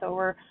buildings, so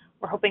we're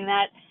hoping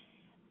that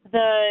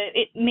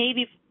it may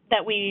be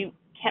that we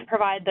can't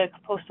provide the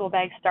compostable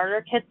bag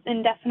starter kits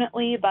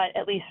indefinitely, but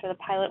at least for the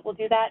pilot we'll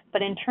do that.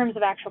 But in terms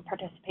of actual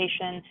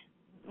participation,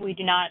 we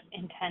do not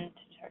intend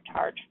to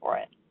charge for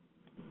it.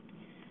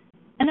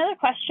 Another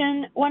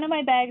question, one of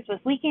my bags was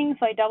leaking,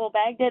 so I double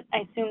bagged it. I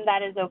assume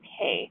that is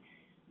okay.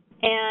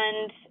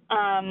 And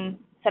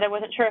said I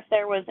wasn't sure if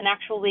there was an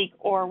actual leak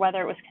or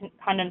whether it was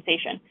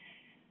condensation.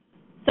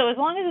 So as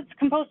long as it's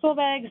compostable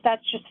bags,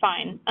 that's just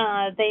fine.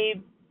 The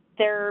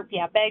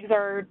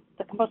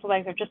compostable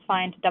bags are just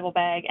fine to double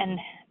bag, and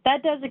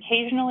that does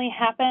occasionally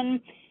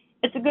happen.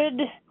 It's a good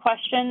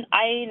question.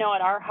 I know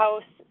at our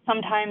house,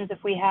 sometimes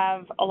if we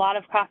have a lot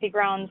of coffee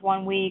grounds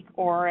one week,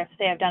 or if,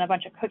 say, I've done a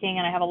bunch of cooking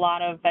and I have a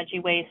lot of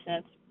veggie waste and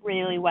it's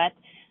really wet,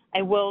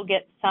 I will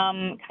get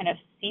some kind of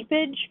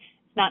seepage.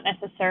 It's not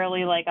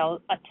necessarily like a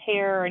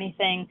tear or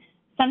anything.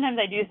 Sometimes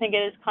I do think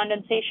it is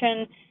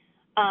condensation,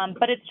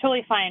 but it's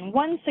totally fine.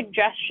 One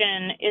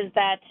suggestion is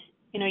that,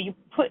 you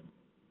put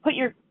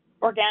your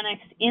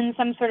organics in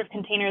some sort of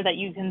container that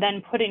you can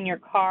then put in your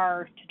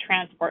car to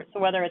transport. So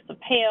whether it's a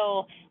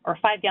pail or a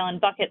 5-gallon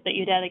bucket that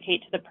you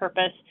dedicate to the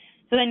purpose,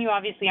 so then you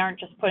obviously aren't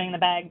just putting the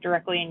bag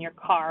directly in your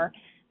car,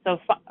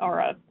 or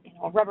a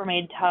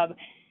Rubbermaid tub.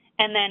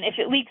 And then if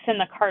it leaks in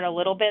the cart a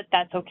little bit,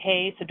 that's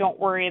okay. So don't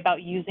worry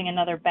about using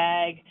another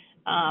bag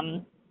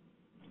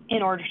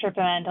in order to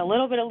prevent a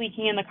little bit of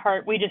leaking in the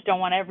cart. We just don't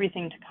want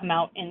everything to come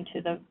out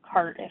into the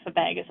cart if a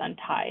bag is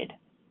untied.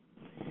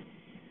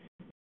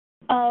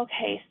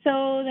 Okay,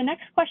 so the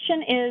next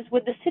question is,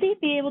 would the city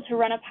be able to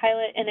run a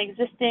pilot in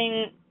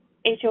existing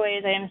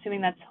HOAs, I am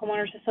assuming that's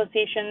homeowners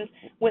associations,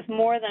 with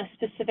more than a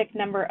specific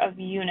number of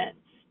units,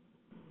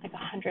 like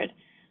 100?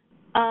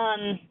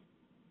 I'm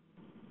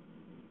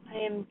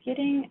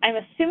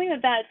assuming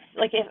that that's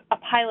like a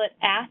pilot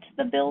at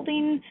the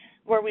building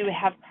where we would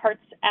have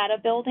carts at a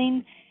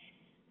building.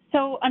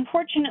 So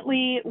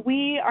unfortunately,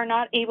 we are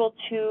not able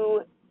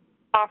to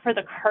offer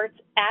the carts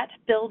at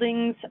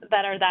buildings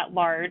that are that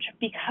large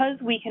because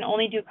we can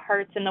only do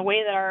carts in the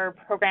way that our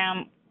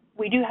program,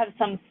 we do have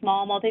some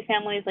small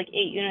multifamilies, like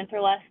 8 units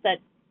or less, that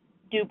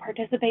do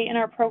participate in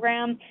our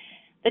program.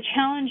 The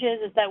challenge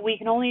is that we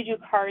can only do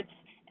carts,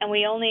 and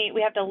we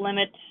have to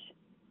limit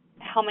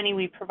how many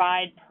we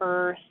provide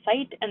per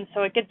site, and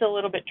so it gets a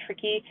little bit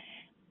tricky.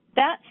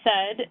 That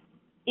said,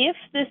 if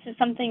this is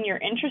something you're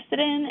interested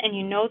in and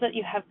you know that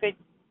you have good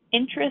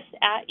interest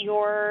at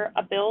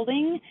a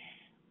building,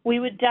 we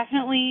would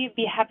definitely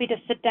be happy to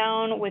sit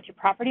down with your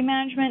property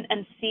management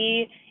and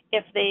see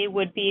if they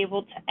would be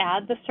able to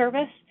add the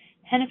service.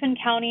 Hennepin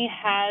County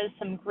has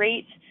some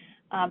great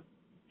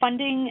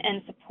funding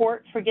and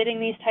support for getting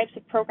these types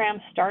of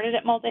programs started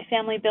at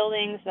multifamily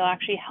buildings. They'll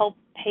actually help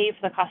pay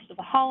for the cost of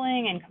the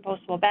hauling and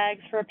compostable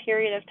bags for a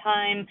period of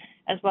time,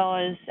 as well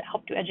as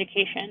help do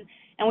education.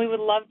 And we would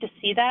love to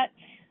see that.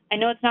 I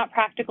know it's not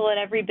practical at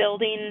every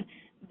building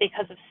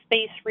because of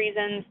space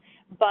reasons,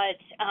 but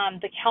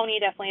the county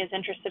definitely is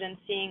interested in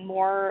seeing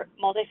more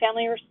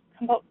multifamily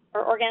or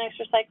organics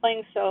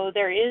recycling, so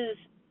there is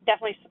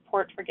definitely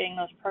support for getting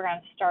those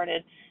programs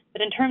started.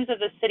 But in terms of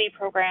the city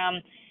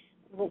program,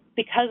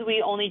 because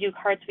we only do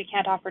carts, we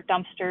can't offer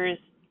dumpsters.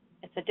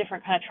 It's a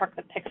different kind of truck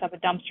that picks up a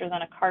dumpster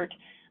than a cart.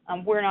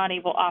 We're not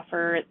able to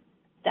offer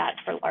that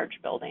for large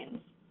buildings.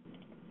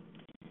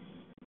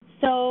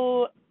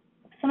 So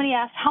somebody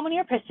asked, how many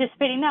are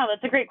participating now?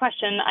 That's a great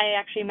question. I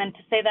actually meant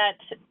to say that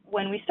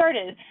when we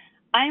started.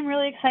 I'm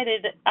really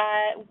excited.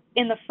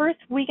 In the first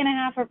week and a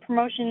half of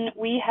promotion,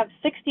 we have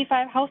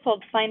 65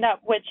 households signed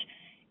up, which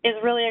is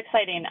really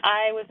exciting.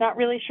 I was not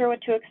really sure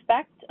what to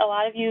expect. A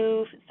lot of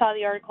you saw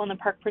the article in the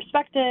Park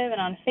Perspective and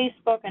on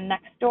Facebook and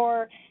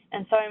Nextdoor,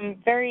 and so I'm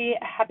very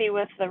happy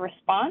with the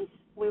response.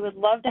 We would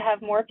love to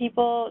have more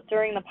people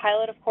during the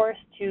pilot, of course,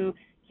 to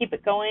keep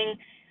it going,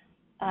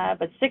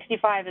 but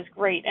 65 is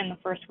great in the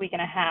first week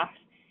and a half.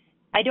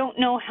 I don't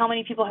know how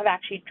many people have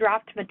actually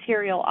dropped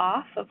material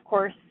off. Of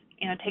course,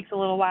 it takes a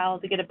little while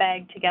to get a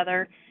bag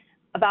together,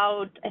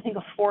 About, I think,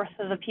 a fourth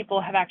of the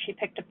people have actually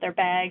picked up their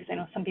bags. I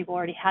know some people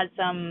already had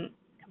some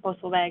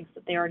compostable bags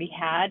that they already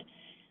had.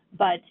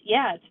 But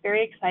yeah, it's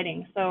very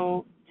exciting.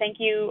 So thank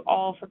you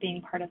all for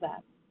being part of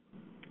that.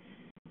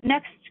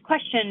 Next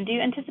question, do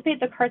you anticipate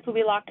the carts will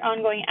be locked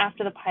ongoing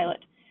after the pilot?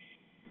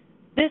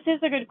 This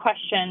is a good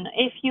question.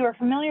 If you are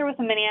familiar with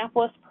the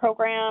Minneapolis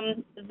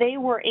program, they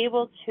were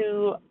able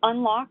to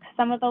unlock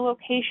some of the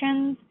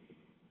locations.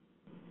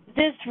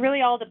 This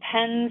really all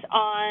depends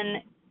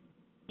on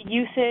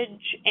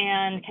usage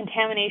and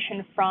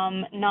contamination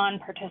from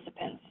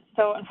non-participants.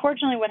 So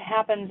unfortunately what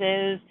happens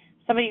is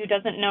somebody who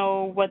doesn't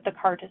know what the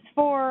cart is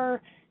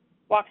for,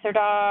 walks their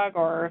dog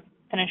or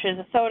finishes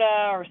a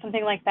soda or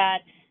something like that,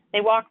 they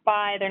walk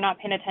by, they're not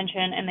paying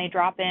attention, and they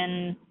drop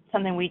in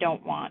something we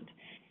don't want.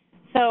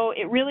 So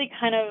it really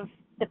kind of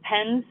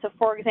depends. So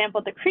for example,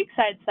 at the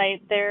Creekside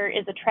site, there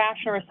is a trash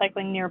and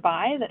recycling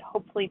nearby that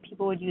hopefully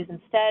people would use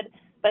instead.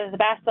 But at the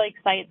Bass Lake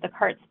site, the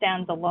cart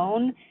stands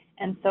alone,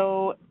 and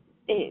so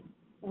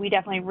we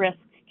definitely risk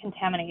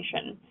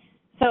contamination.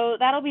 So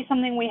that'll be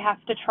something we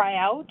have to try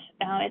out.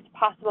 It's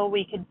possible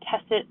we could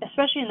test it,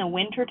 especially in the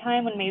winter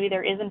time when maybe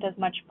there isn't as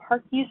much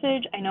park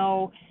usage. I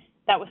know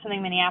that was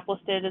something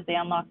Minneapolis did, is they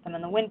unlocked them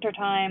in the winter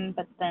time,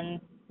 but then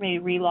maybe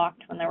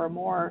relocked when there were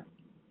more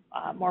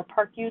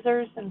park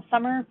users in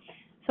summer.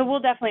 So we'll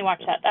definitely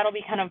watch that. That'll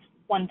be kind of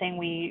one thing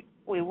we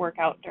work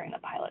out during the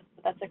pilot.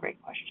 But that's a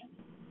great question.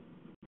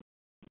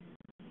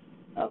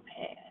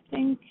 Okay, I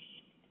think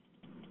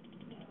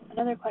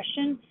another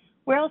question.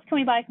 Where else can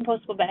we buy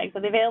compostable bags?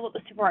 Are they available at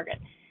the supermarket?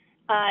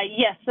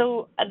 Yes,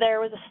 so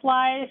there was a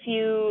slide, if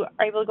you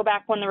are able to go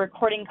back when the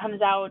recording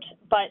comes out,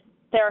 but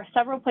there are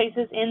several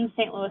places in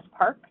St. Louis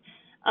Park.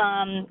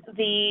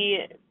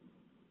 The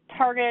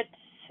Target,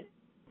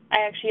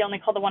 I actually only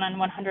call the one on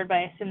 100, but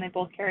I assume they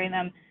both carry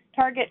them.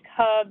 Target,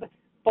 Cub,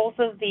 both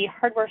of the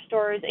hardware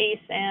stores, Ace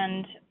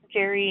and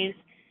Jerry's,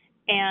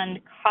 and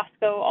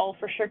Costco all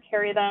for sure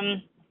carry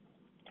them.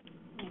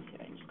 Let me see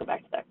if I can just go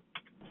back to that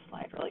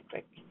slide really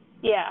quick.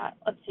 Yeah,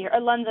 let's see here.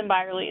 Lunds and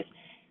Byerly's.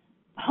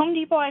 Home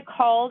Depot I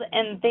called,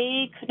 and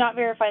they could not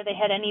verify they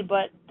had any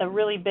but the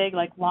really big,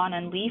 like, lawn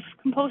and leaf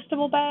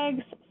compostable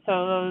bags.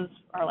 So those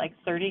are like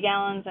 30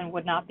 gallons and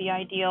would not be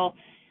ideal.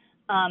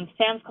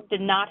 Sam's Club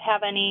did not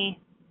have any,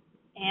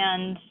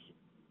 and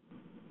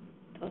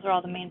those are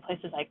all the main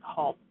places I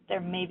called.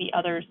 There may be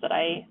others that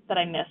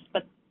I missed,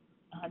 but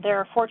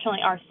there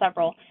fortunately are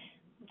several.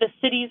 The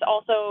cities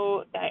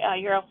also,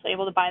 you're also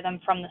able to buy them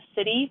from the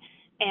city,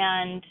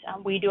 and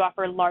we do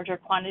offer larger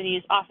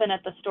quantities. Often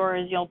at the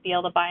stores, you'll be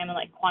able to buy them in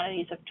like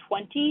quantities of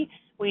 20.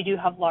 We do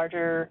have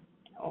larger,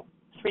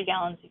 3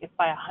 gallons, you could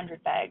buy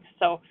 100 bags.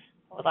 So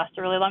it would last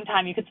a really long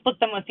time. You could split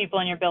them with people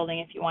in your building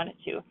if you wanted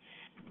to.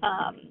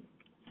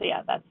 So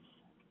yeah, that's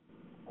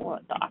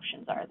what the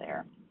options are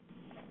there.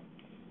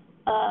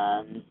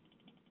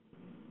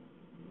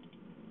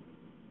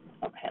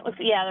 Okay,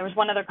 yeah, there was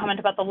one other comment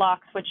about the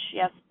locks, which,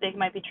 yes, they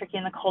might be tricky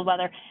in the cold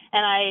weather.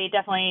 And I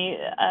definitely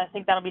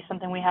think that'll be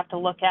something we have to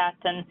look at.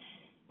 And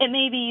it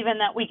may be even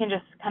that we can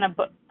just kind of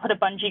put a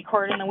bungee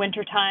cord in the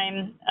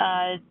wintertime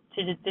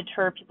to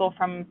deter people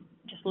from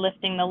just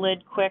lifting the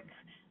lid quick.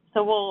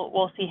 So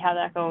we'll see how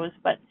that goes.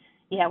 But,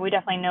 yeah, we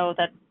definitely know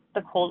that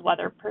the cold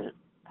weather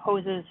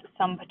poses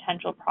some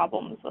potential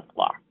problems with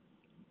locks.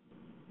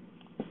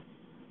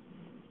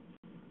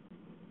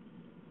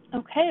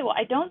 Okay, well,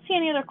 I don't see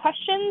any other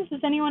questions. Does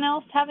anyone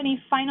else have any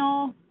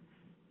final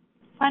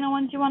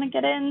ones you want to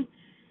get in?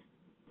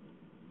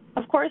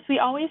 Of course, we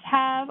always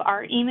have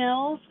our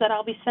emails that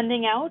I'll be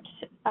sending out.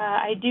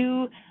 I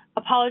do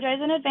apologize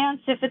in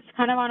advance if it's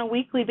kind of on a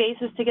weekly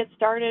basis to get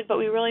started, but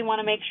we really want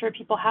to make sure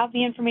people have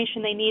the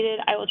information they needed.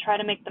 I will try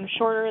to make them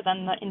shorter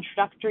than the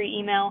introductory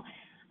email,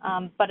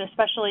 but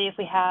especially if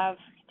we have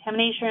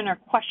contamination or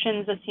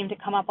questions that seem to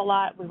come up a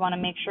lot, we want to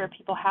make sure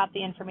people have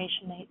the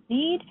information they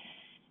need.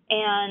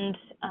 And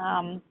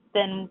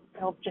then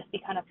it'll just be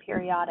kind of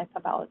periodic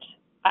about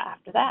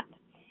after that.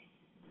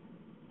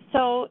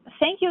 So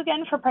thank you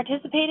again for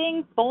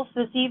participating both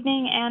this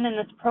evening and in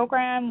this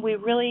program. We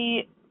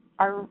really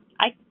are,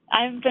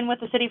 I've been with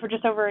the city for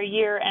just over a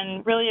year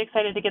and really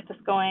excited to get this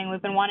going.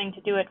 We've been wanting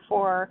to do it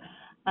for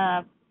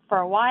a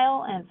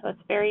while, and so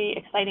it's very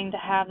exciting to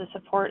have the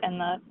support and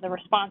the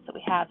response that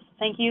we have. So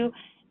thank you,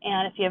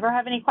 and if you ever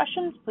have any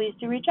questions, please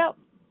do reach out.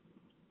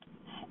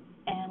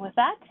 And with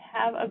that,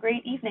 have a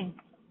great evening.